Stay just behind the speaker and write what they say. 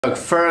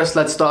First,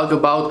 let's talk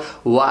about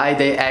why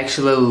they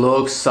actually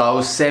look so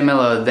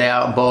similar. They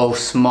are both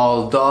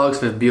small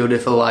dogs with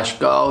beautiful lush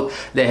coat.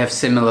 They have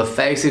similar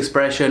face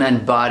expression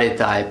and body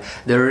type.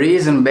 The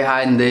reason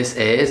behind this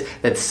is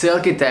that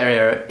Silky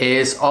Terrier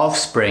is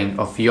offspring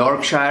of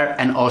Yorkshire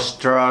and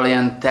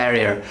Australian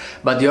Terrier,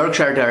 but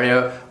Yorkshire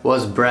Terrier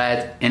was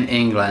bred in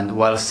England,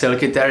 while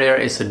Silky Terrier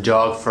is a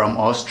dog from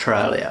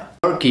Australia.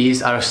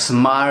 Yorkies are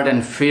smart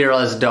and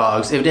fearless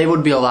dogs. If they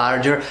would be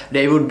larger,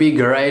 they would be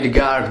great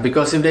guards,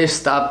 because if they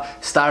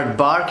start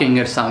barking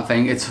at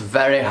something, it's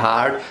very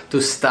hard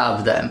to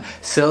stop them.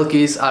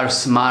 Silkies are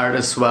smart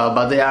as well,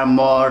 but they are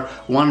more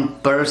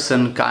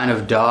one-person kind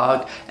of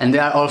dog, and they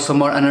are also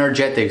more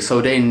energetic,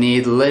 so they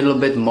need a little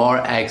bit more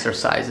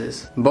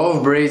exercises.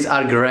 Both breeds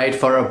are great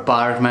for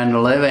apartment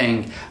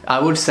living. I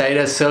would say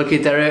that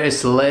Silky Terrier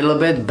is a little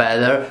bit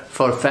better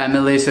for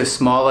families with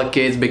smaller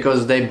kids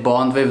because they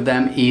bond with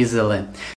them easily.